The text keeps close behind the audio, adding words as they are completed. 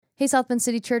Hey, South Bend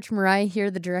City Church, Mariah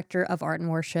here, the Director of Art and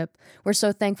Worship. We're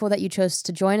so thankful that you chose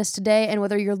to join us today, and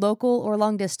whether you're local or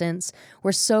long distance,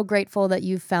 we're so grateful that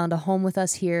you've found a home with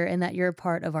us here and that you're a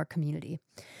part of our community.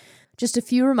 Just a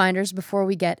few reminders before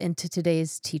we get into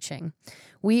today's teaching.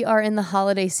 We are in the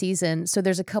holiday season, so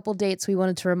there's a couple dates we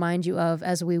wanted to remind you of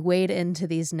as we wade into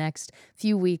these next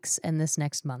few weeks and this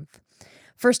next month.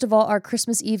 First of all, our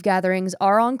Christmas Eve gatherings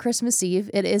are on Christmas Eve.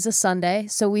 It is a Sunday,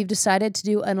 so we've decided to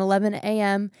do an 11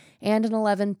 a.m. and an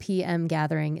 11 p.m.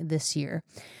 gathering this year.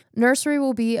 Nursery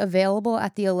will be available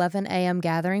at the 11 a.m.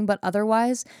 gathering, but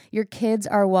otherwise, your kids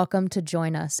are welcome to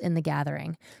join us in the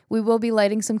gathering. We will be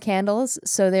lighting some candles,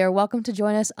 so they are welcome to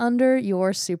join us under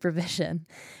your supervision.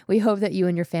 We hope that you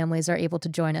and your families are able to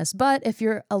join us, but if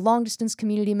you're a long-distance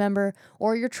community member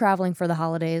or you're traveling for the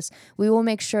holidays, we will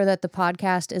make sure that the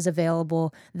podcast is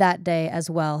available that day as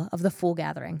well of the full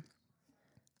gathering.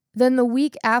 Then the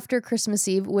week after Christmas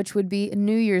Eve, which would be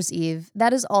New Year's Eve,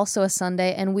 that is also a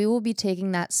Sunday, and we will be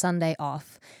taking that Sunday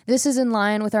off. This is in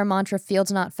line with our mantra,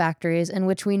 Fields Not Factories, in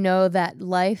which we know that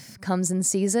life comes in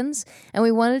seasons, and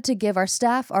we wanted to give our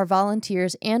staff, our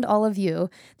volunteers, and all of you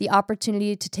the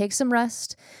opportunity to take some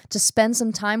rest, to spend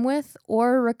some time with,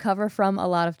 or recover from a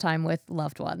lot of time with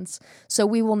loved ones. So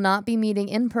we will not be meeting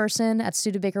in person at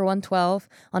Studebaker 112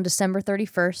 on December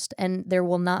 31st, and there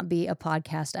will not be a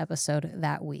podcast episode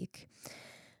that week.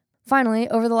 Finally,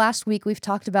 over the last week, we've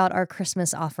talked about our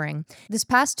Christmas offering. This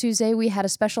past Tuesday, we had a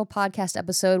special podcast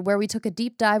episode where we took a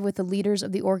deep dive with the leaders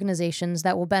of the organizations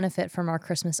that will benefit from our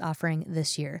Christmas offering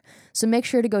this year. So make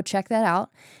sure to go check that out.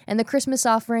 And the Christmas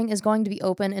offering is going to be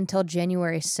open until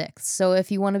January 6th. So if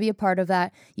you want to be a part of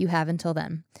that, you have until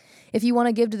then. If you want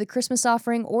to give to the Christmas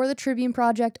offering or the Tribune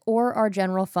Project or our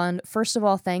general fund, first of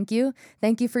all, thank you.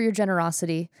 Thank you for your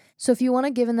generosity. So if you want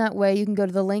to give in that way, you can go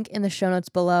to the link in the show notes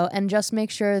below and just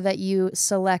make sure that you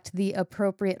select the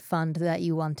appropriate fund that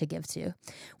you want to give to.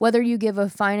 Whether you give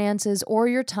of finances or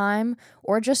your time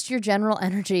or just your general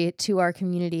energy to our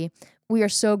community, we are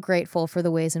so grateful for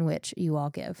the ways in which you all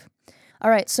give. All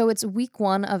right, so it's week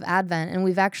 1 of Advent, and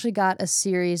we've actually got a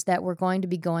series that we're going to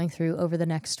be going through over the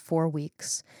next 4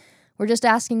 weeks. We're just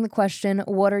asking the question,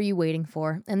 what are you waiting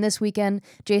for? And this weekend,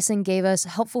 Jason gave us a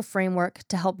helpful framework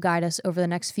to help guide us over the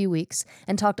next few weeks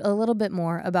and talked a little bit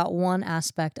more about one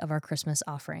aspect of our Christmas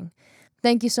offering.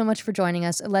 Thank you so much for joining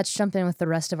us. Let's jump in with the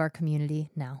rest of our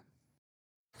community now.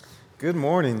 Good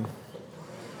morning.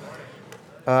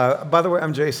 By the way,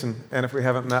 I'm Jason, and if we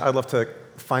haven't met, I'd love to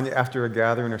find you after a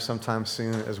gathering or sometime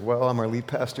soon as well. I'm our lead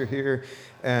pastor here,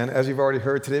 and as you've already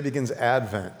heard, today begins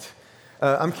Advent.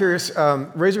 I'm curious,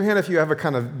 raise your hand if you have a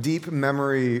kind of deep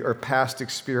memory or past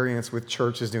experience with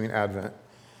churches doing Advent.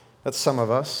 That's some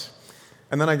of us.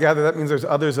 And then I gather that means there's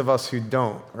others of us who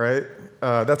don't, right?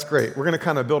 That's great. We're going to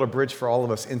kind of build a bridge for all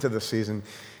of us into this season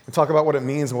and talk about what it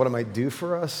means and what it might do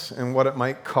for us and what it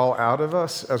might call out of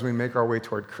us as we make our way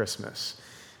toward Christmas.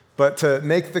 But to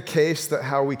make the case that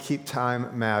how we keep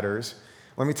time matters,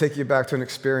 let me take you back to an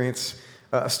experience,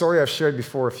 a story I've shared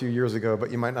before a few years ago,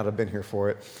 but you might not have been here for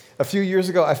it. A few years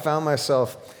ago, I found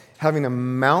myself having a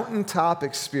mountaintop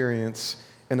experience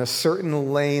in a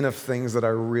certain lane of things that I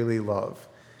really love.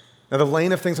 Now, the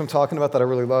lane of things I'm talking about that I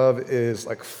really love is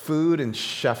like food and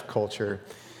chef culture.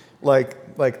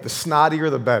 Like the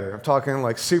snottier, the better. I'm talking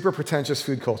like super pretentious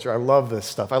food culture. I love this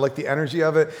stuff. I like the energy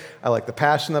of it. I like the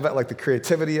passion of it. I like the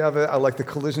creativity of it. I like the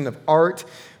collision of art,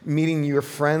 meeting your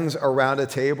friends around a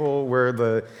table where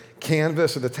the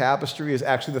canvas or the tapestry is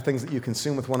actually the things that you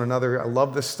consume with one another. I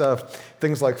love this stuff.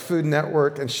 Things like Food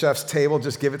Network and Chef's Table,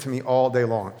 just give it to me all day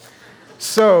long.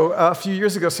 So a few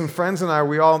years ago, some friends and I,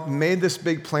 we all made this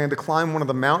big plan to climb one of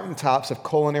the mountaintops of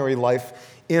culinary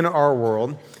life in our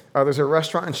world. There's a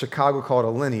restaurant in Chicago called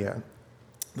Alinea.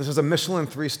 This is a Michelin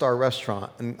 3-star restaurant,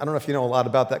 and I don't know if you know a lot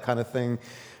about that kind of thing,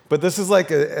 but this is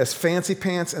like as fancy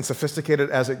pants and sophisticated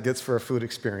as it gets for a food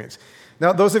experience.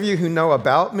 Now, those of you who know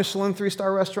about Michelin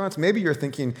 3-star restaurants, maybe you're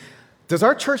thinking, does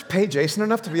our church pay Jason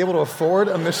enough to be able to afford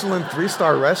a Michelin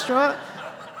 3-star restaurant?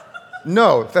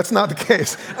 No, that's not the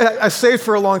case. I saved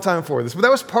for a long time for this, but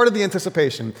that was part of the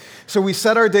anticipation. So we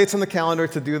set our dates on the calendar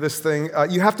to do this thing.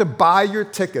 You have to buy your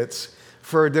tickets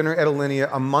for a dinner at Alinea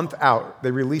a month out. They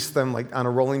release them like on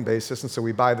a rolling basis, and so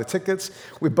we buy the tickets.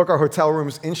 We book our hotel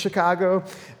rooms in Chicago.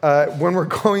 When we're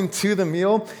going to the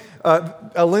meal,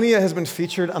 Alinea has been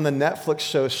featured on the Netflix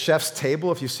show Chef's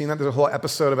Table. If you've seen that, there's a whole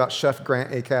episode about Chef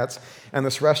Grant Achatz and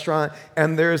this restaurant.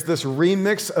 And there's this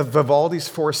remix of Vivaldi's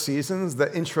Four Seasons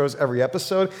that intros every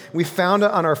episode. We found it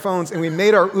on our phones, and we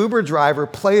made our Uber driver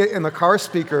play it in the car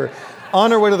speaker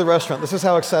on our way to the restaurant. This is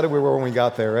how excited we were when we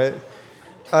got there, right?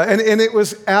 And it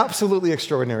was absolutely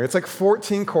extraordinary. It's like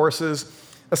 14 courses.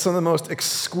 some of the most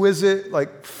exquisite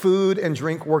like food and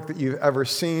drink work that you've ever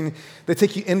seen. They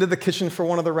take you into the kitchen for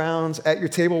one of the rounds. At your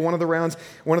table, one of the rounds,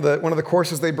 one of the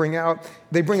courses they bring out,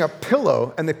 they bring a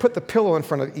pillow and they put the pillow in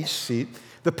front of each seat.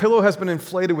 The pillow has been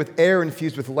inflated with air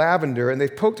infused with lavender, and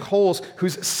they've poked holes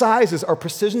whose sizes are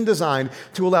precision designed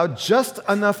to allow just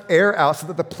enough air out so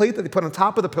that the plate that they put on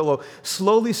top of the pillow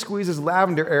slowly squeezes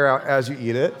lavender air out as you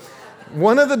eat it.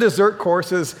 One of the dessert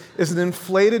courses is an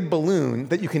inflated balloon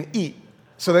that you can eat.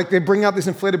 So they bring out these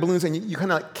inflated balloons and you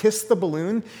kind of like kiss the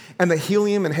balloon and the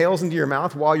helium inhales into your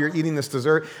mouth while you're eating this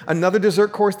dessert. Another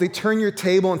dessert course, they turn your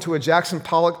table into a Jackson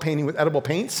Pollock painting with edible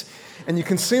paints and you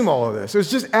consume all of this. It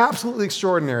was just absolutely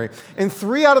extraordinary. And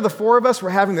 3 out of the 4 of us were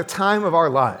having the time of our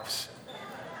lives.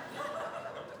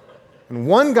 And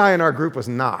one guy in our group was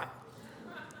not.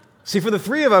 See, for the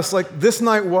 3 of us, like this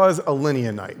night was a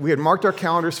Linea night. We had marked our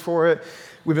calendars for it.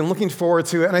 We've been looking forward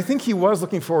to it, and I think he was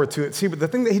looking forward to it. See, but the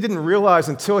thing that he didn't realize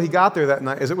until he got there that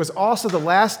night is it was also the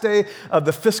last day of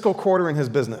the fiscal quarter in his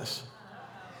business.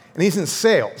 And he's in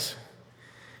sales.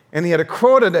 And he had a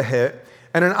quota to hit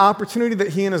and an opportunity that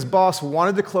he and his boss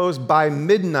wanted to close by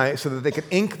midnight so that they could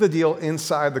ink the deal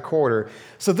inside the quarter.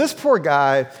 So this poor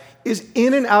guy is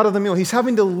in and out of the meal. He's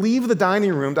having to leave the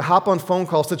dining room to hop on phone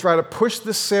calls to try to push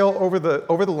this sale over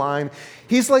the line.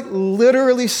 He's like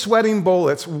literally sweating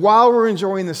bullets while we're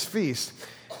enjoying this feast.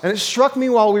 And it struck me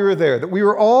while we were there that we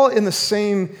were all in the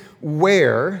same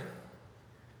where,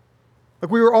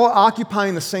 like we were all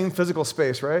occupying the same physical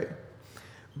space, right?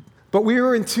 But we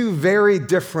were in 2 very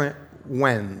different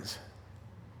whens.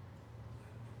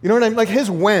 You know what I mean? Like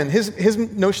his when, his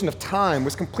notion of time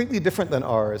was completely different than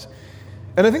ours.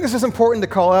 And I think this is important to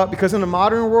call out because in a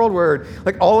modern world where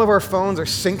like all of our phones are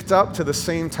synced up to the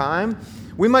same time,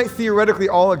 we might theoretically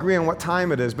all agree on what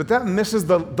time it is, but that misses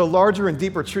the larger and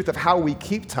deeper truth of how we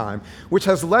keep time, which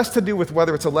has less to do with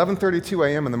whether it's 11:32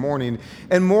 a.m. in the morning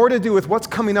and more to do with what's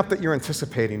coming up that you're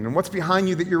anticipating and what's behind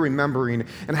you that you're remembering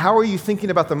and how are you thinking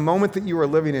about the moment that you are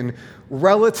living in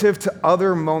relative to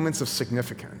other moments of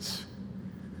significance.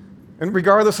 And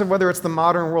regardless of whether it's the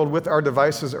modern world with our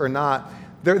devices or not,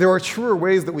 there are truer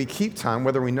ways that we keep time,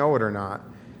 whether we know it or not.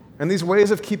 And these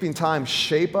ways of keeping time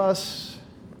shape us,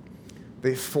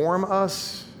 they form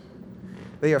us,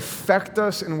 they affect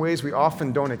us in ways we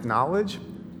often don't acknowledge,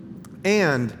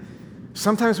 and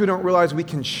sometimes we don't realize we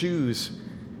can choose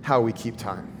how we keep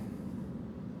time.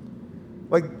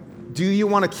 Like, do you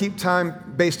want to keep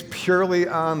time based purely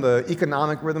on the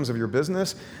economic rhythms of your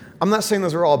business? I'm not saying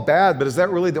those are all bad, but is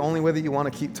that really the only way that you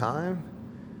want to keep time?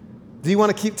 Do you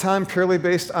want to keep time purely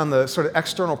based on the sort of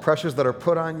external pressures that are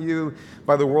put on you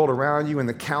by the world around you and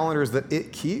the calendars that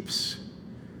it keeps?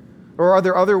 Or are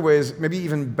there other ways, maybe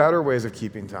even better ways of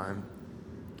keeping time?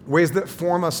 Ways that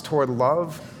form us toward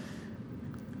love,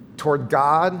 toward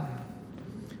God,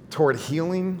 toward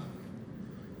healing,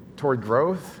 toward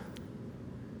growth?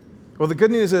 Well, the good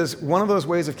news is one of those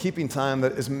ways of keeping time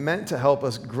that is meant to help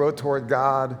us grow toward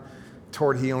God,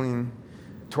 toward healing,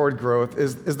 toward growth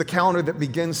is the calendar that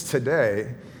begins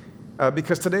today.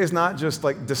 Because today is not just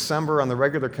like December on the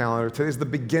regular calendar. Today is the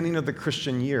beginning of the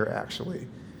Christian year, actually.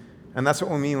 And that's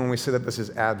what we mean when we say that this is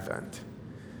Advent.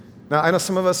 Now, I know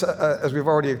some of us, as we've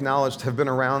already acknowledged, have been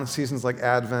around seasons like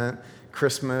Advent,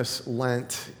 Christmas,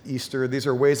 Lent, Easter. These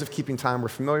are ways of keeping time we're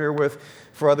familiar with.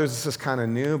 For others, this is kind of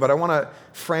new, but I want to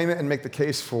frame it and make the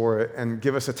case for it and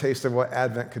give us a taste of what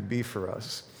Advent could be for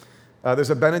us.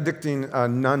 There's a Benedictine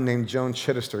nun named Joan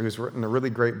Chittister who's written a really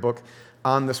great book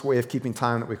on this way of keeping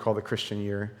time that we call the Christian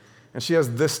year. And she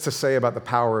has this to say about the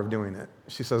power of doing it.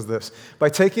 She says this: by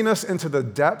taking us into the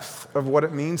depth of what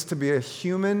it means to be a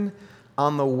human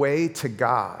on the way to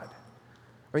God.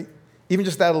 I mean, even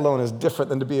just that alone is different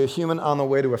than to be a human on the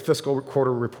way to a fiscal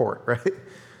quarter report, right?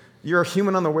 You're a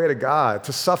human on the way to God,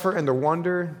 to suffer and to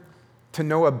wonder, to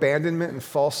know abandonment and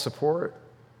false support,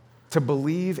 to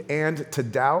believe and to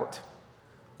doubt.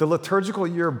 The liturgical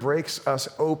year breaks us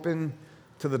open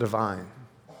to the divine.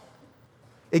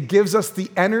 It gives us the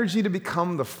energy to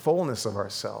become the fullness of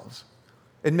ourselves.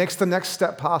 It makes the next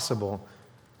step possible.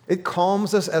 It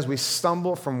calms us as we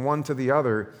stumble from one to the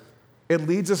other. It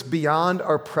leads us beyond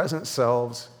our present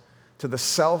selves to the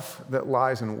self that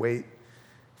lies in wait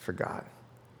for God.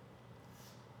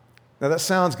 Now that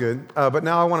sounds good, but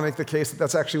now I want to make the case that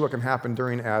that's actually what can happen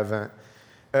during Advent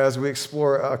as we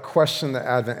explore a question that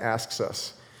Advent asks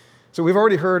us. So we've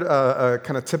already heard a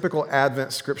kind of typical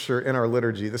Advent scripture in our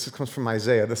liturgy. This comes from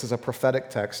Isaiah. This is a prophetic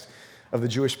text of the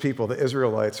Jewish people, the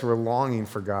Israelites, who are longing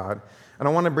for God. And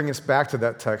I want to bring us back to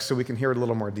that text so we can hear it a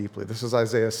little more deeply. This is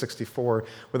Isaiah 64,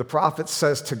 where the prophet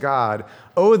says to God,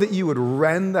 "Oh, that you would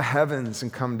rend the heavens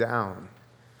and come down.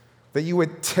 that you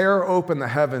would tear open the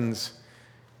heavens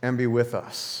and be with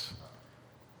us.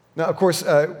 Now, of course,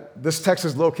 this text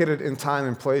is located in time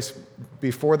and place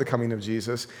before the coming of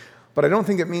Jesus, but I don't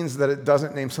think it means that it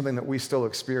doesn't name something that we still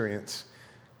experience.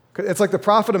 It's like the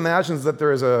prophet imagines that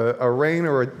there is a reign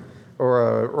or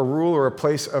a rule or a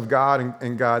place of God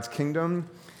in God's kingdom,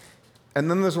 and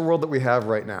then there's a world that we have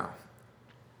right now.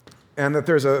 And that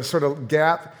there's a sort of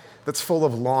gap that's full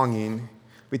of longing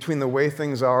between the way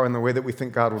things are and the way that we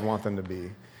think God would want them to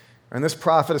be. And this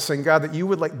prophet is saying, God, that you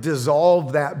would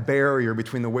dissolve that barrier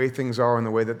between the way things are and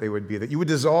the way that they would be. That you would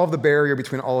dissolve the barrier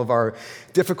between all of our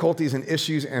difficulties and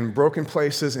issues and broken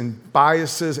places and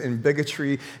biases and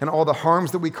bigotry and all the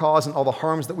harms that we cause and all the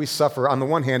harms that we suffer. On the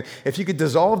one hand, if you could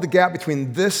dissolve the gap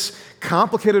between this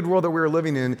complicated world that we're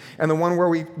living in and the one where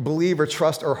we believe or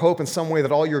trust or hope in some way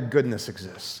that all your goodness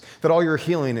exists, that all your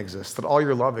healing exists, that all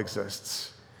your love exists.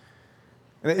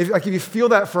 And if you feel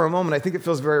that for a moment, I think it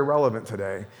feels very relevant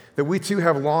today, that we too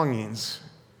have longings,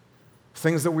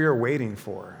 things that we are waiting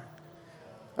for.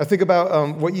 I think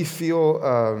about what you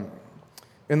feel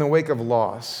in the wake of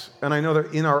loss. And I know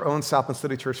that in our own Southland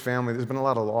City Church family, there's been a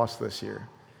lot of loss this year.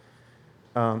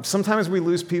 Sometimes we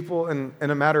lose people in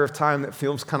a matter of time that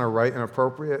feels kind of right and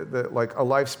appropriate, that like a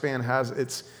lifespan has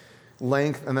its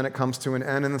length and then it comes to an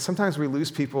end. And then sometimes we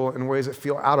lose people in ways that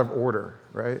feel out of order,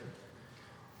 right?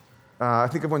 I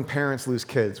think of when parents lose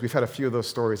kids. We've had a few of those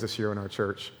stories this year in our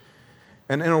church.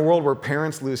 And in a world where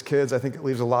parents lose kids, I think it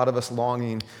leaves a lot of us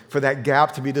longing for that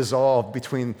gap to be dissolved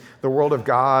between the world of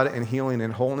God and healing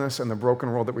and wholeness and the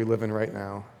broken world that we live in right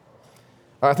now.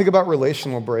 I think about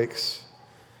relational breaks.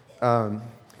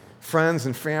 Friends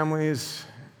and families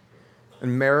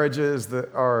and marriages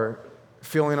that are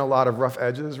feeling a lot of rough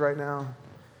edges right now.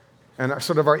 And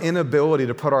sort of our inability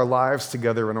to put our lives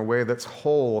together in a way that's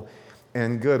whole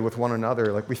and good with one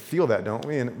another. Like we feel that, don't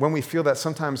we? And when we feel that,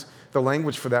 sometimes the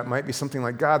language for that might be something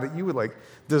like, God, that you would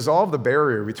dissolve the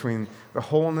barrier between the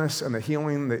wholeness and the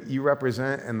healing that you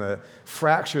represent and the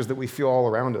fractures that we feel all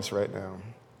around us right now.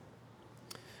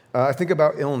 I think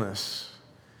about illness,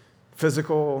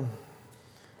 physical,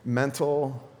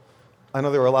 mental. I know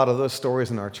there are a lot of those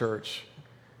stories in our church.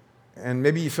 And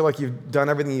maybe you feel like you've done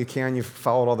everything you can, you've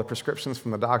followed all the prescriptions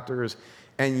from the doctors,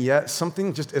 and yet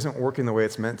something just isn't working the way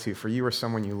it's meant to for you or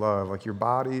someone you love. Like your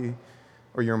body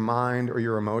or your mind or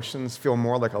your emotions feel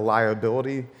more like a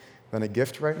liability than a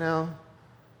gift right now.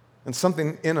 And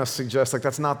something in us suggests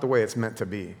that's not the way it's meant to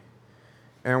be.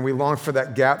 And we long for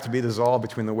that gap to be dissolved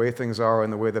between the way things are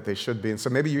and the way that they should be. And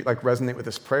so maybe you resonate with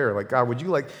this prayer. God,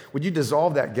 would you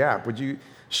dissolve that gap? Would you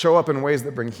show up in ways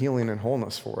that bring healing and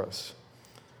wholeness for us?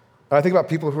 I think about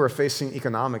people who are facing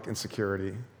economic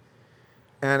insecurity.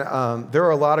 And there are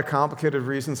a lot of complicated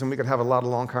reasons, and we could have a lot of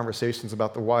long conversations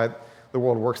about why the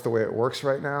world works the way it works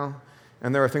right now.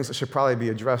 And there are things that should probably be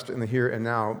addressed in the here and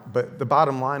now. But the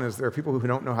bottom line is there are people who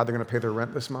don't know how they're going to pay their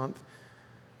rent this month,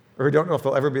 or who don't know if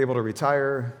they'll ever be able to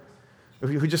retire,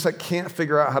 who just can't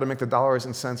figure out how to make the dollars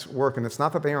and cents work. And it's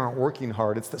not that they aren't working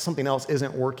hard, it's that something else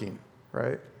isn't working,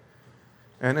 right?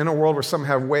 And in a world where some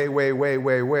have way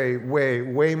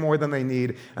more than they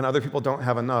need, and other people don't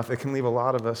have enough, it can leave a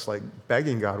lot of us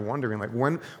begging God, wondering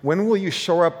when will you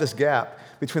shore up this gap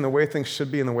between the way things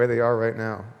should be and the way they are right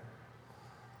now?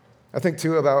 I think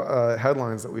too about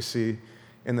headlines that we see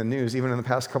in the news, even in the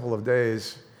past couple of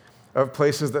days, of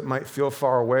places that might feel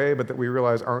far away, but that we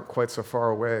realize aren't quite so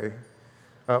far away.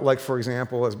 For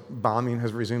example, as bombing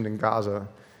has resumed in Gaza,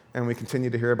 and we continue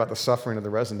to hear about the suffering of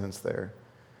the residents there.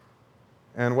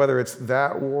 And whether it's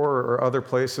that war or other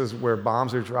places where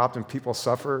bombs are dropped and people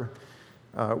suffer,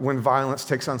 when violence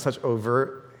takes on such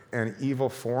overt and evil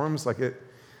forms, it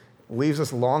leaves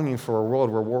us longing for a world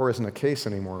where war isn't a case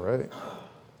anymore, right?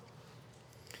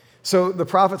 So the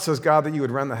prophet says, God, that you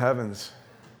would rend the heavens,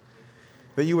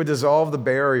 that you would dissolve the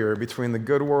barrier between the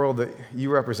good world that you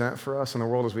represent for us and the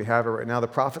world as we have it right now. The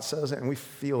prophet says it, and we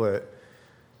feel it,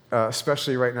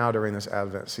 especially right now during this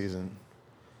Advent season.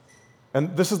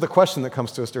 And this is the question that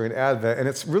comes to us during Advent, and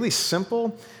it's really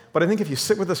simple, but I think if you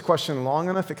sit with this question long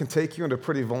enough, it can take you into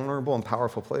pretty vulnerable and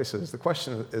powerful places. The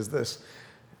question is this: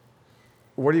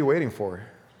 what are you waiting for?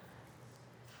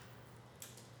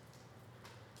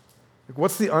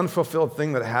 What's the unfulfilled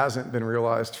thing that hasn't been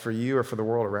realized for you or for the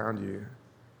world around you?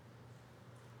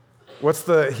 What's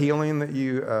the healing that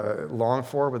you long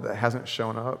for but that hasn't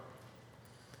shown up?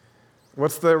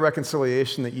 What's the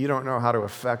reconciliation that you don't know how to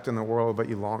affect in the world, but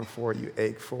you long for it, you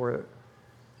ache for it?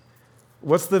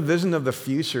 What's the vision of the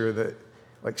future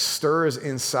that stirs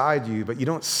inside you, but you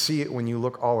don't see it when you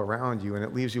look all around you, and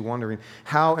it leaves you wondering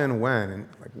how and when, and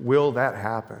will that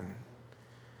happen?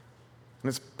 And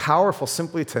it's powerful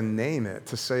simply to name it,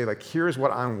 to say, like, here's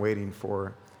what I'm waiting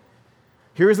for.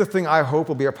 Here's the thing I hope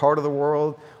will be a part of the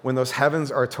world when those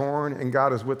heavens are torn and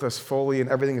God is with us fully and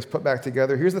everything is put back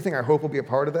together. Here's the thing I hope will be a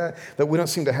part of that we don't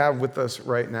seem to have with us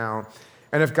right now.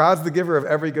 And if God's the giver of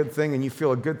every good thing and you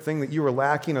feel a good thing that you are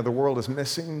lacking or the world is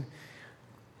missing,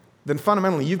 then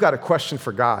fundamentally you've got a question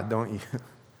for God, don't you?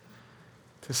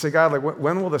 To say, God, like,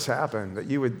 when will this happen? That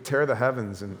you would tear the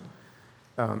heavens and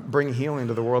bring healing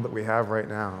to the world that we have right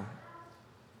now.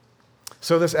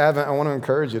 So this Advent, I want to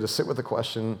encourage you to sit with the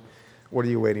question, what are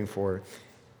you waiting for?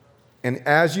 And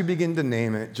as you begin to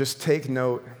name it, just take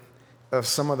note of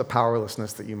some of the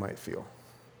powerlessness that you might feel.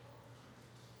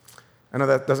 I know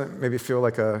that doesn't maybe feel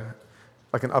like an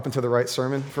up and to the right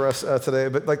sermon for us today,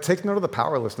 but like take note of the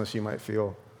powerlessness you might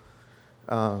feel.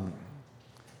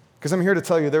 Because I'm here to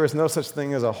tell you there is no such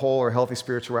thing as a whole or healthy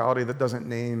spirituality that doesn't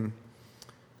name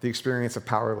the experience of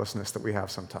powerlessness that we have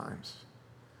sometimes.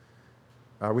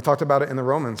 We talked about it in the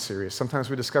Romans series. Sometimes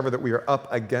we discover that we are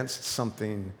up against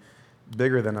something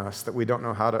bigger than us that we don't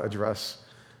know how to address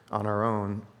on our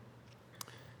own.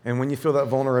 And when you feel that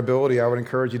vulnerability, I would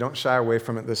encourage you, don't shy away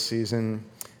from it this season,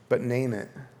 but name it.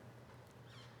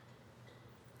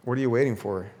 What are you waiting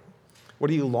for?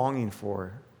 What are you longing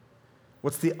for?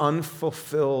 What's the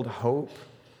unfulfilled hope,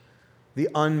 the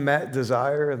unmet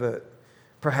desire that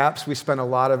perhaps we spend a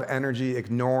lot of energy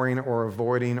ignoring or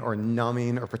avoiding or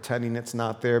numbing or pretending it's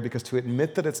not there, because to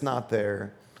admit that it's not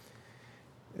there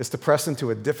is to press into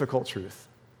a difficult truth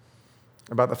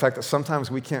about the fact that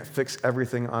sometimes we can't fix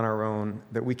everything on our own,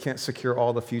 that we can't secure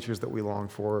all the futures that we long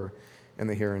for in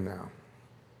the here and now.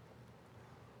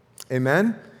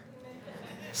 Amen?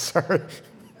 Sorry.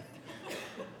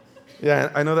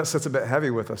 Yeah, I know that sits a bit heavy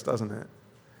with us, doesn't it?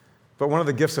 But one of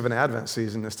the gifts of an Advent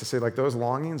season is to say, like, those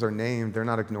longings are named, they're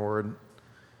not ignored.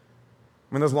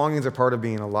 I mean, those longings are part of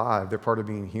being alive, they're part of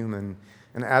being human,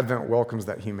 and Advent welcomes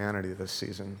that humanity this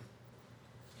season.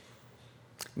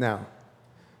 Now,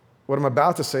 what I'm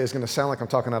about to say is going to sound like I'm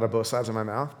talking out of both sides of my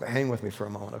mouth, but hang with me for a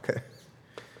moment, okay?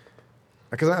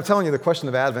 Because I'm telling you, the question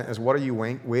of Advent is, what are you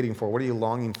waiting for? What are you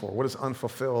longing for? What is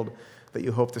unfulfilled that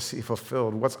you hope to see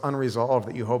fulfilled? What's unresolved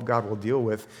that you hope God will deal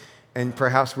with? And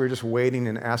perhaps we're just waiting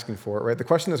and asking for it, right? The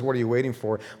question is, what are you waiting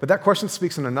for? But that question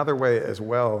speaks in another way as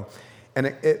well. And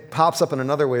it pops up in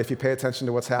another way if you pay attention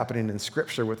to what's happening in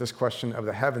Scripture with this question of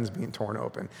the heavens being torn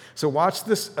open. So watch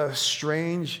this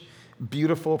strange,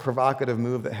 beautiful, provocative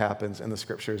move that happens in the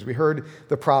Scriptures. We heard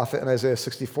the prophet in Isaiah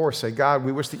 64 say, God,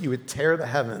 we wish that you would tear the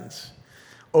heavens,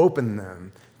 open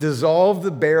them, dissolve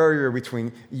the barrier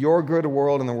between your good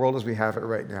world and the world as we have it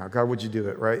right now. God, would you do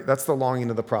it, right? That's the longing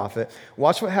of the prophet.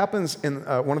 Watch what happens in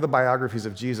one of the biographies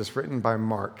of Jesus written by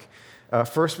Mark.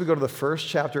 First, we go to the first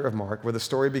chapter of Mark where the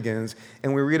story begins,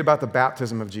 and we read about the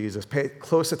baptism of Jesus. Pay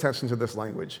close attention to this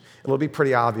language. It'll be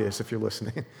pretty obvious if you're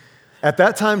listening. At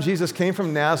that time, Jesus came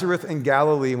from Nazareth in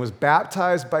Galilee and was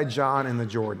baptized by John in the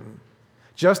Jordan.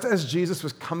 Just as Jesus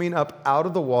was coming up out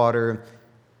of the water,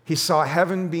 he saw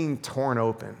heaven being torn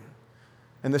open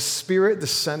and the Spirit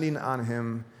descending on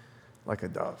him like a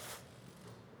dove.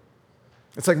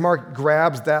 It's like Mark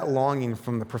grabs that longing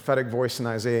from the prophetic voice in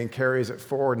Isaiah and carries it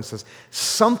forward and says,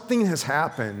 something has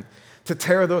happened to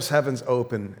tear those heavens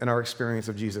open in our experience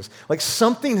of Jesus. Like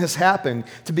something has happened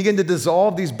to begin to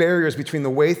dissolve these barriers between the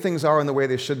way things are and the way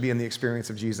they should be in the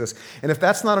experience of Jesus. And if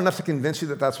that's not enough to convince you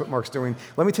that that's what Mark's doing,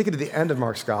 let me take you to the end of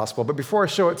Mark's gospel. But before I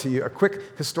show it to you, a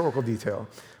quick historical detail.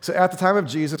 So at the time of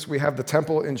Jesus, we have the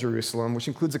temple in Jerusalem, which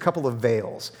includes a couple of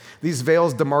veils. These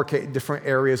veils demarcate different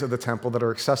areas of the temple that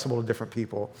are accessible to different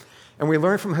people. And we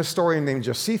learn from a historian named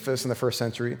Josephus in the first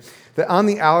century that on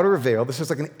the outer veil, this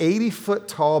is like an 80-foot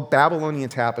tall Babylonian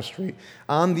tapestry,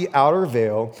 on the outer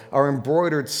veil are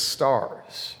embroidered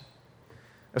stars.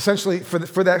 Essentially,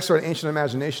 for that sort of ancient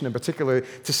imagination in particular,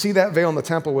 to see that veil in the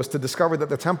temple was to discover that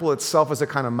the temple itself is a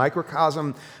kind of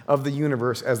microcosm of the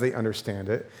universe as they understand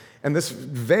it. And this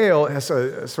veil has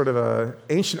a sort of an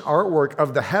ancient artwork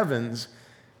of the heavens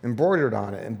embroidered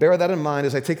on it. And bear that in mind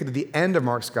as I take you to the end of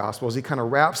Mark's gospel, as he kind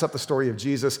of wraps up the story of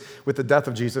Jesus with the death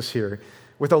of Jesus here.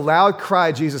 With a loud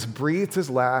cry, Jesus breathed his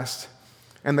last,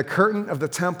 and the curtain of the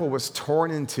temple was torn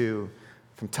in two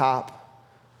from top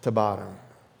to bottom.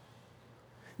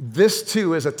 This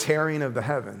too is a tearing of the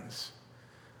heavens,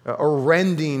 a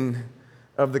rending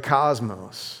of the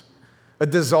cosmos, a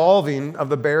dissolving of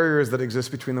the barriers that exist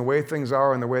between the way things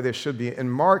are and the way they should be.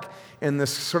 And Mark, in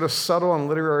this sort of subtle and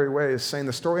literary way, is saying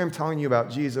the story I'm telling you about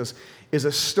Jesus is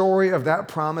a story of that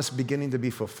promise beginning to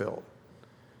be fulfilled.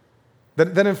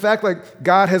 That in fact, like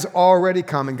God has already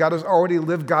come and God has already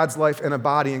lived God's life in a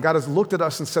body, and God has looked at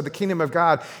us and said, the kingdom of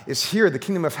God is here. The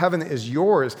kingdom of heaven is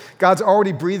yours. God's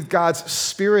already breathed God's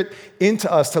spirit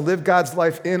into us to live God's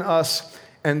life in us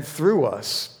and through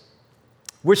us.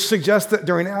 Which suggests that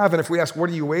during Advent, if we ask, what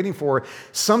are you waiting for?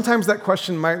 Sometimes that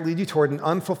question might lead you toward an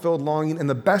unfulfilled longing, and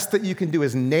the best that you can do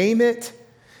is name it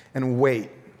and wait.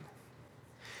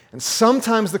 And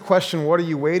sometimes the question, what are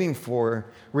you waiting for,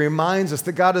 reminds us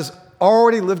that God has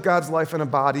already lived God's life in a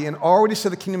body and already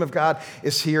said the kingdom of God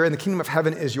is here and the kingdom of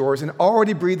heaven is yours and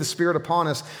already breathed the Spirit upon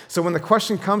us. So when the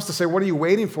question comes to say, what are you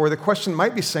waiting for? The question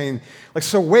might be saying, like,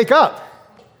 so wake up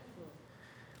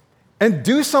and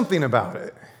do something about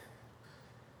it.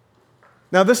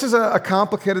 Now, this is a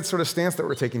complicated sort of stance that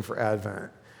we're taking for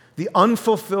Advent. The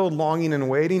unfulfilled longing and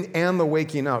waiting and the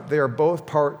waking up, they are both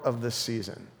part of this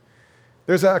season.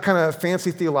 There's a kind of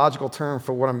fancy theological term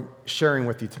for what I'm sharing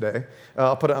with you today.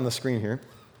 I'll put it on the screen here.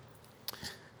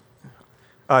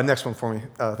 Next one for me.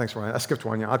 Thanks, Ryan. I skipped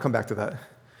one. Yeah, I'll come back to that.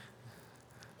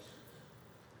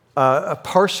 A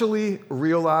partially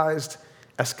realized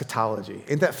eschatology.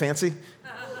 Ain't that fancy?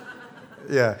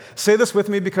 Yeah. Say this with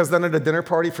me, because then at a dinner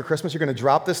party for Christmas, you're going to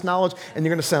drop this knowledge and you're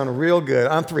going to sound real good.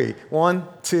 On three. 1,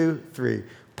 2, 3.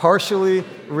 Partially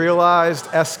realized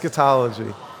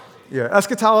eschatology. Yeah,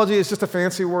 eschatology is just a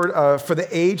fancy word for the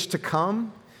age to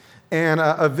come and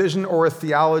a vision or a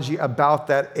theology about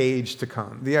that age to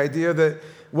come. The idea that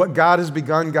what God has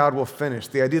begun, God will finish.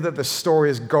 The idea that the story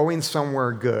is going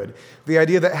somewhere good. The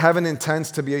idea that heaven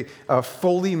intends to be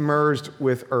fully merged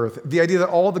with earth. The idea that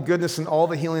all the goodness and all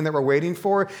the healing that we're waiting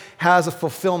for has a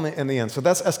fulfillment in the end. So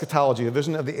that's eschatology, a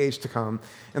vision of the age to come.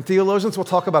 And theologians will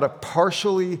talk about a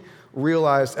partially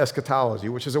realized eschatology,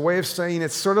 which is a way of saying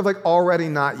it's sort of like already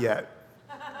not yet,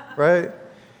 right?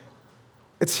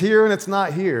 It's here and it's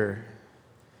not here.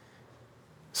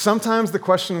 Sometimes the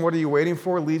question, what are you waiting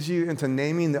for, leads you into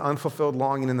naming the unfulfilled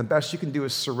longing, and the best you can do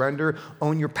is surrender,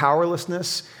 own your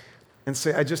powerlessness, and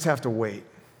say, I just have to wait.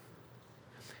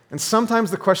 And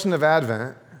sometimes the question of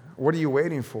Advent, what are you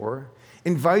waiting for,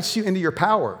 invites you into your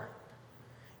power.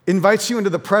 Invites you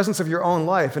into the presence of your own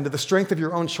life, into the strength of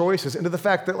your own choices, into the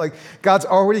fact that like God's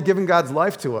already given God's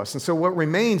life to us. And so what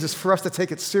remains is for us to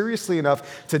take it seriously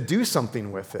enough to do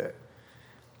something with it.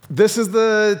 This is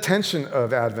the tension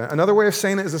of Advent. Another way of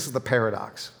saying it is this is the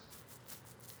paradox.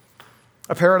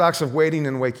 A paradox of waiting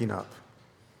and waking up.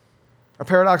 A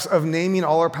paradox of naming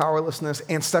all our powerlessness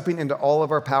and stepping into all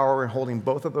of our power and holding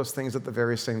both of those things at the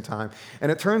very same time.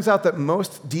 And it turns out that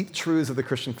most deep truths of the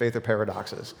Christian faith are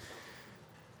paradoxes.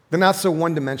 They're not so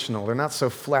one-dimensional. They're not so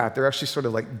flat. They're actually sort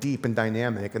of like deep and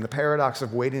dynamic. And the paradox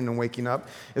of waiting and waking up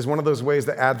is one of those ways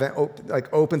that Advent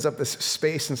opens up this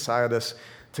space inside us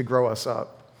to grow us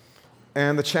up.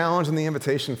 And the challenge and the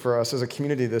invitation for us as a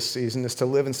community this season is to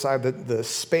live inside the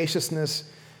spaciousness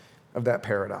of that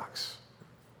paradox.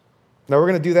 Now, we're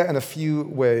going to do that in a few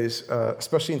ways,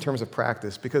 especially in terms of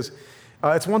practice, because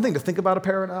it's one thing to think about a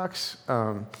paradox.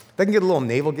 That can get a little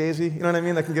navel-gazy, you know what I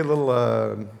mean? That can get a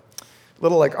little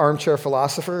like armchair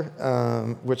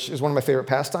philosopher, which is one of my favorite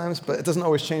pastimes, but it doesn't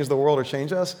always change the world or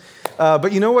change us.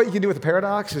 But you know what you can do with a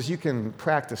paradox is you can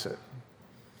practice it.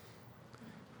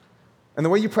 And the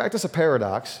way you practice a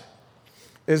paradox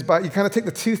is you kind of take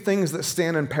the two things that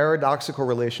stand in paradoxical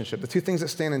relationship, the two things that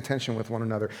stand in tension with one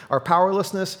another, our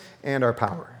powerlessness and our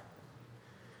power.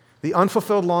 The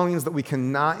unfulfilled longings that we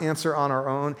cannot answer on our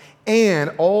own,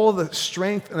 and all the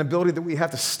strength and ability that we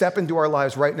have to step into our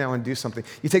lives right now and do something.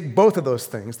 You take both of those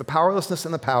things, the powerlessness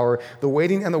and the power, the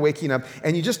waiting and the waking up,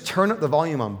 and you just turn up the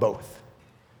volume on both.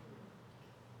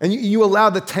 And you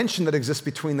allow the tension that exists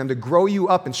between them to grow you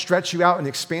up and stretch you out and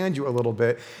expand you a little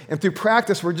bit. And through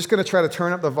practice, we're just going to try to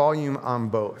turn up the volume on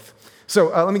both. So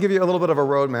let me give you a little bit of a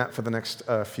roadmap for the next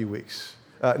few weeks.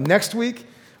 Next week,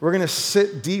 we're going to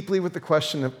sit deeply with the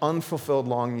question of unfulfilled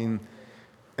longing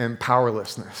and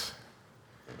powerlessness.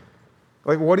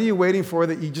 Like, what are you waiting for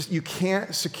that you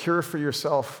can't secure for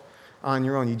yourself on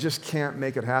your own? You just can't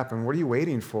make it happen. What are you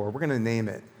waiting for? We're going to name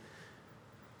it.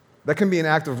 That can be an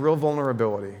act of real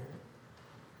vulnerability,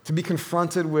 to be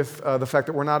confronted with the fact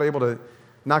that we're not able to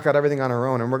knock out everything on our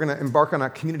own, and we're going to embark on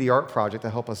a community art project to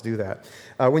help us do that.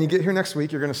 When you get here next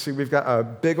week, you're going to see we've got a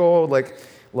big old, like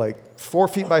 4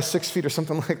 feet by 6 feet or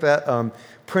something like that,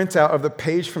 printout of the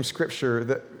page from Scripture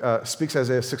that speaks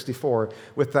Isaiah 64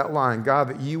 with that line, God,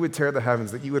 that you would tear the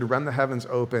heavens, that you would rend the heavens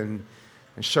open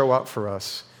and show up for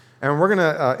us. And we're going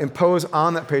to impose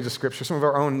on that page of Scripture some of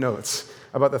our own notes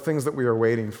about the things that we are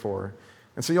waiting for.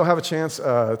 And so you'll have a chance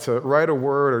to write a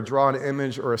word or draw an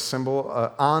image or a symbol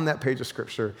on that page of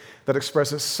Scripture that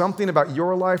expresses something about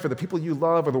your life or the people you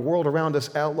love or the world around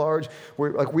us at large,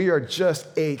 where like we are just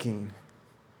aching,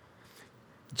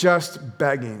 just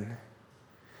begging,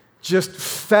 just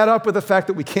fed up with the fact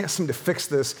that we can't seem to fix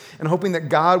this and hoping that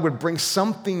God would bring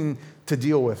something to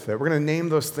deal with it. We're going to name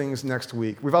those things next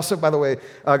week. We've also, by the way,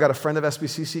 got a friend of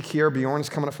SBCC, Kier Bjorn, is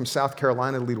coming up from South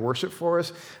Carolina to lead worship for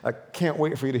us. I can't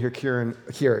wait for you to hear Kieran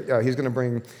here. He's going to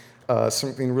bring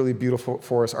something really beautiful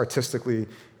for us artistically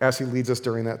as he leads us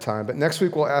during that time. But next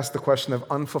week, we'll ask the question of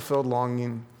unfulfilled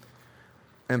longing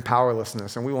and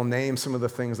powerlessness, and we will name some of the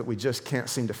things that we just can't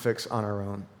seem to fix on our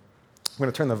own. I'm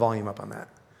going to turn the volume up on that.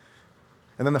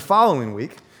 And then the following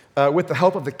week, with the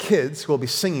help of the kids who will be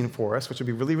singing for us, which will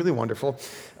be really, really wonderful,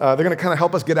 they're going to kind of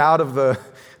help us get out of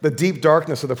the deep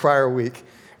darkness of the prior week.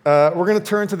 We're going to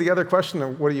turn to the other question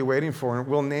of what are you waiting for? And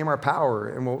we'll name our power,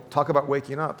 and we'll talk about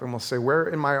waking up, and we'll say, where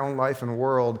in my own life and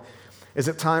world is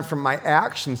it time for my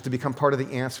actions to become part of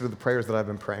the answer to the prayers that I've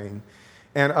been praying?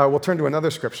 And we'll turn to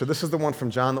another scripture. This is the one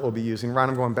from John that we'll be using.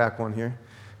 Ryan, I'm going back one here.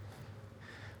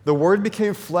 The Word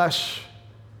became flesh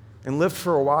and lived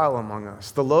for a while among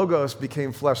us. The Logos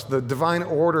became flesh. The divine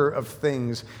order of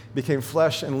things became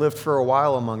flesh and lived for a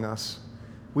while among us.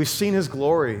 We've seen his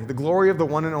glory, the glory of the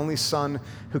one and only Son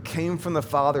who came from the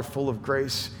Father full of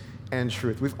grace and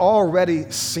truth. We've already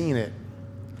seen it.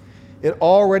 It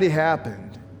already happened.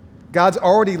 God's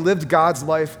already lived God's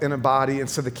life in a body, and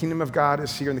so the kingdom of God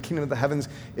is here, and the kingdom of the heavens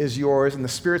is yours, and the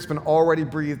Spirit's been already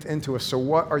breathed into us. So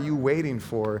what are you waiting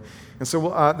for? And so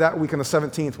that week on the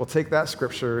 17th, we'll take that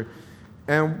scripture,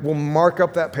 and we'll mark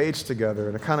up that page together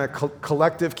in a kind of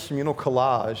collective communal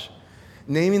collage,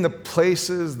 naming the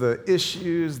places, the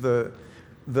issues, the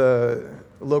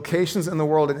locations in the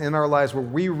world and in our lives where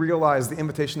we realize the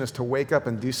invitation is to wake up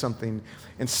and do something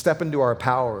and step into our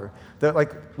power. That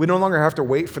like we no longer have to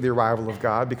wait for the arrival of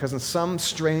God because in some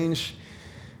strange,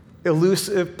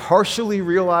 elusive, partially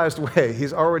realized way,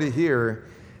 he's already here,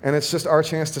 and it's just our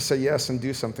chance to say yes and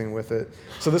do something with it.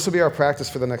 So this will be our practice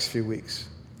for the next few weeks.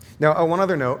 Now, one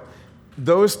other note,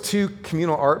 those two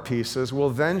communal art pieces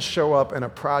will then show up in a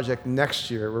project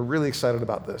next year. We're really excited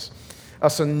about this.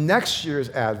 So next year's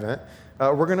Advent,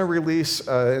 we're going to release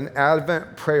an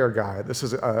Advent prayer guide. This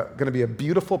is going to be a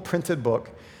beautiful printed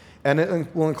book, and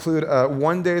it will include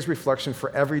one day's reflection for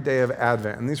every day of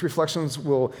Advent. And these reflections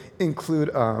will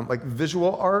include like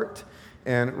visual art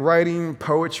and writing,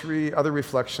 poetry, other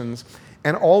reflections.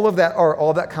 And all of that art,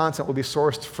 all that content will be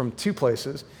sourced from two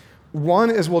places. One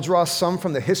is we'll draw some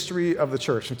from the history of the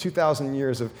church, from 2,000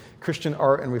 years of Christian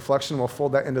art and reflection. We'll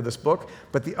fold that into this book.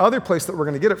 But the other place that we're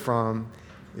going to get it from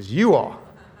is you all.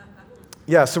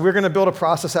 Yeah, so we're going to build a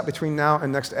process out between now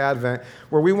and next Advent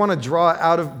where we want to draw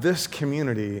out of this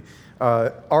community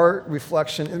art,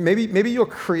 reflection. Maybe you'll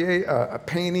create a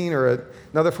painting or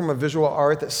another form of visual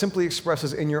art that simply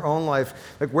expresses in your own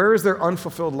life, like where is there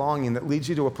unfulfilled longing that leads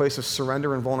you to a place of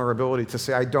surrender and vulnerability to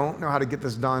say, I don't know how to get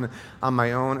this done on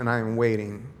my own and I am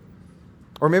waiting.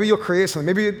 Or maybe you'll create something.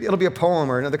 Maybe it'll be a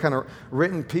poem or another kind of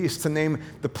written piece to name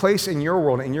the place in your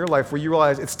world, in your life, where you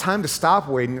realize it's time to stop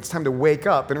waiting, it's time to wake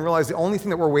up and realize the only thing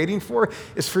that we're waiting for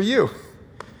is for you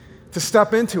to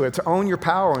step into it, to own your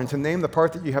power and to name the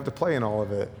part that you have to play in all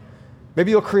of it.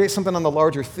 Maybe you'll create something on the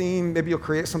larger theme. Maybe you'll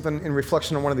create something in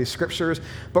reflection on one of these scriptures.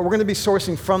 But we're going to be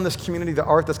sourcing from this community the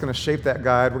art that's going to shape that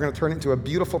guide. We're going to turn it into a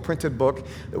beautiful printed book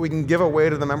that we can give away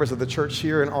to the members of the church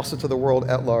here and also to the world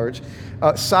at large.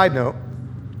 Side note,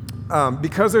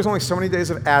 because there's only so many days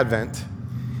of Advent,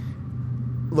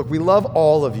 look, we love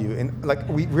all of you, and like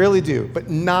we really do, but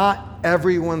not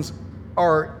everyone's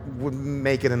art would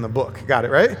make it in the book. Got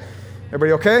it, right?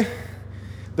 Everybody okay?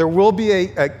 There will be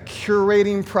a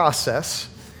curating process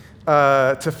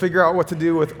to figure out what to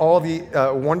do with all the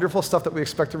wonderful stuff that we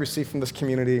expect to receive from this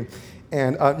community.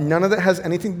 And none of that has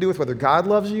anything to do with whether God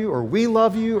loves you or we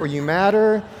love you or you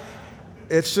matter.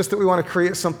 It's just that we want to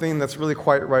create something that's really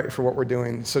quite right for what we're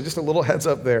doing. So just a little heads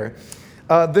up there.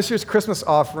 This year's Christmas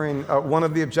offering, one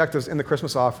of the objectives in the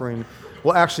Christmas offering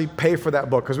will actually pay for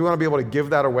that book because we want to be able to give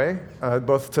that away,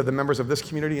 both to the members of this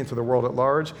community and to the world at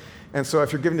large. And so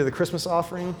if you're giving to the Christmas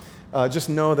offering, just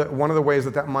know that one of the ways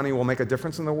that that money will make a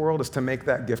difference in the world is to make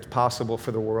that gift possible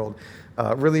for the world.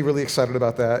 Really, really excited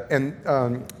about that.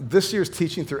 And this year's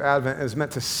teaching through Advent is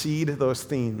meant to seed those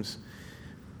themes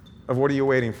of what are you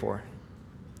waiting for,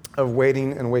 of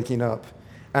waiting and waking up.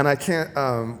 And I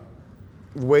can't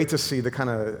wait to see the kind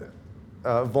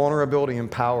of vulnerability and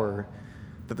power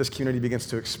that this community begins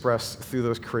to express through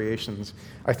those creations.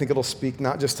 I think it'll speak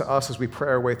not just to us as we pray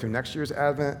our way through next year's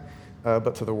Advent,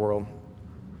 but to the world.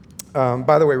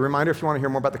 By the way, reminder, if you want to hear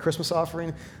more about the Christmas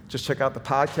offering, just check out the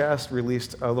podcast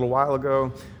released a little while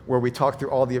ago where we talk through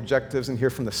all the objectives and hear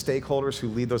from the stakeholders who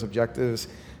lead those objectives.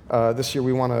 This year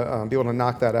we want to be able to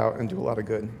knock that out and do a lot of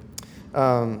good.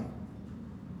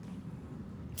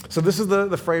 So this is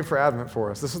the frame for Advent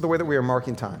for us. This is the way that we are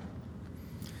marking time.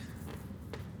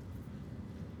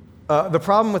 The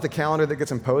problem with the calendar that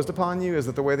gets imposed upon you is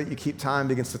that the way that you keep time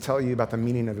begins to tell you about the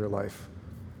meaning of your life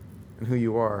and who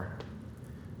you are.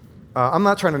 I'm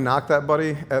not trying to knock that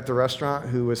buddy at the restaurant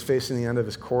who was facing the end of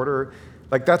his quarter.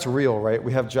 Like, that's real, right?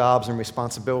 We have jobs and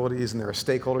responsibilities, and there are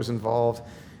stakeholders involved,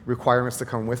 requirements to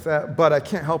come with that. But I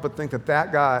can't help but think that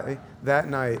that guy, that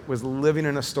night, was living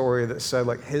in a story that said,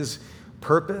 like, his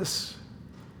purpose,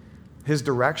 his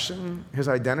direction, his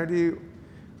identity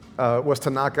was to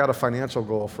knock out a financial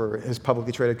goal for his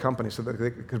publicly traded company so that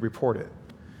they could report it.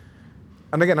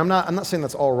 And again, I'm not saying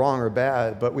that's all wrong or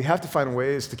bad, but we have to find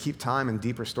ways to keep time and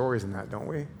deeper stories in that, don't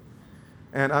we?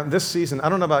 And this season, I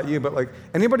don't know about you, but like,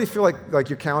 anybody feel like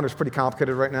your calendar's pretty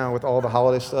complicated right now with all the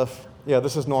holiday stuff? Yeah,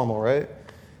 this is normal, right?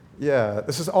 Yeah,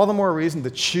 this is all the more reason to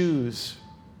choose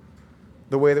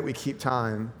the way that we keep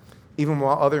time, even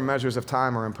while other measures of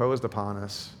time are imposed upon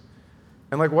us.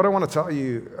 And like, what I want to tell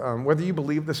you, whether you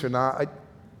believe this or not,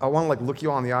 I want to like look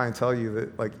you on the eye and tell you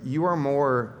that like you are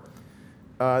more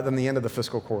than the end of the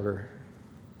fiscal quarter.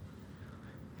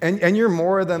 And you're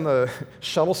more than the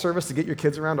shuttle service to get your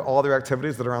kids around to all their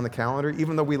activities that are on the calendar,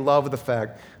 even though we love the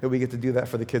fact that we get to do that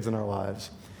for the kids in our lives.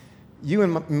 You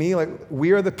and me, like,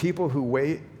 we are the people who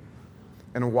wait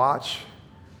and watch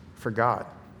for God.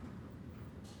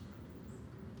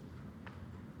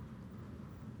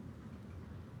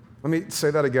 Let me say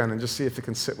that again and just see if it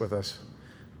can sit with us.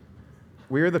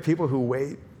 We are the people who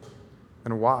wait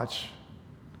and watch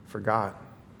for God.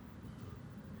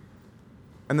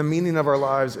 And the meaning of our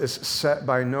lives is set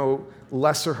by no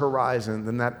lesser horizon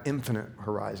than that infinite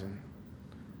horizon.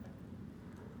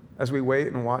 As we wait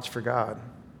and watch for God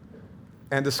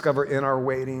and discover in our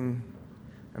waiting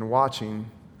and watching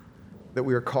that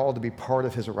we are called to be part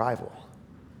of his arrival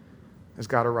as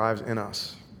God arrives in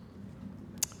us.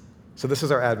 So this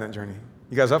is our Advent journey.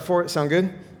 You guys up for it? Sound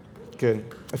good? Good.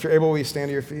 If you're able, will you stand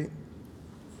to your feet?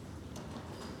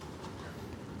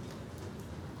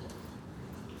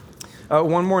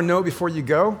 One more note before you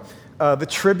go. The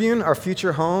Tribune, our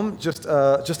future home, just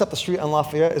up the street on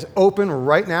Lafayette, is open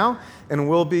right now and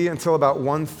will be until about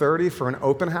 1:30 for an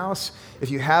open house.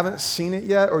 If you haven't seen it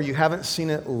yet or you haven't seen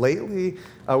it lately,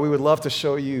 we would love to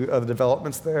show you the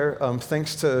developments there.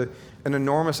 Thanks to an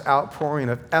enormous outpouring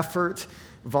of effort,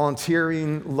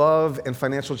 volunteering, love, and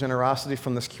financial generosity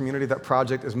from this community, that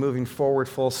project is moving forward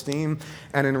full steam.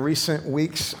 And in recent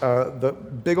weeks, the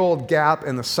big old gap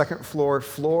in the second floor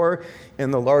in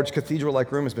the large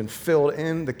cathedral-like room has been filled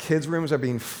in. The kids' rooms are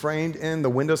being framed in. The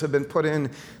windows have been put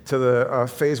in to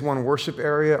the phase 1 worship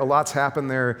area. A lot's happened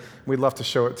there. We'd love to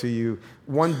show it to you.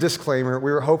 One disclaimer,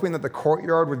 we were hoping that the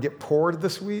courtyard would get poured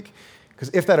this week,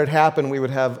 because if that had happened, we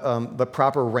would have the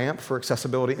proper ramp for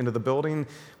accessibility into the building.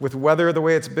 With weather the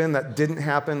way it's been, that didn't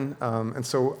happen, and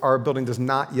so our building does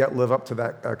not yet live up to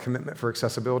that commitment for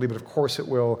accessibility, but of course it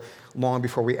will long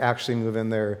before we actually move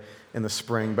in there in the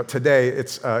spring. But today,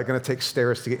 it's going to take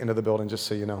stairs to get into the building, just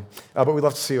so you know. But we'd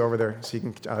love to see you over there so you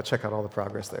can check out all the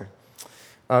progress there.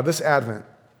 This Advent,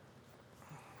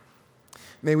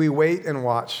 may we wait and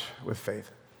watch with faith.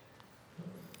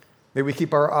 May we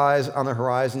keep our eyes on the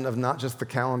horizon of not just the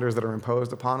calendars that are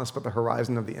imposed upon us, but the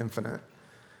horizon of the infinite,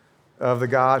 of the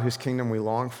God whose kingdom we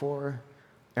long for,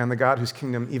 and the God whose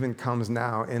kingdom even comes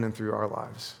now in and through our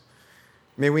lives.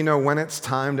 May we know when it's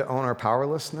time to own our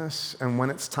powerlessness and when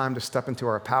it's time to step into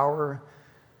our power,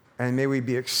 and may we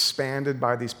be expanded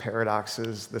by these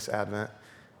paradoxes this Advent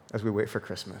as we wait for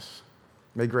Christmas.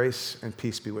 May grace and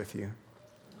peace be with you.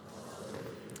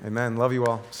 Amen. Love you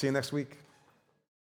all. See you next week.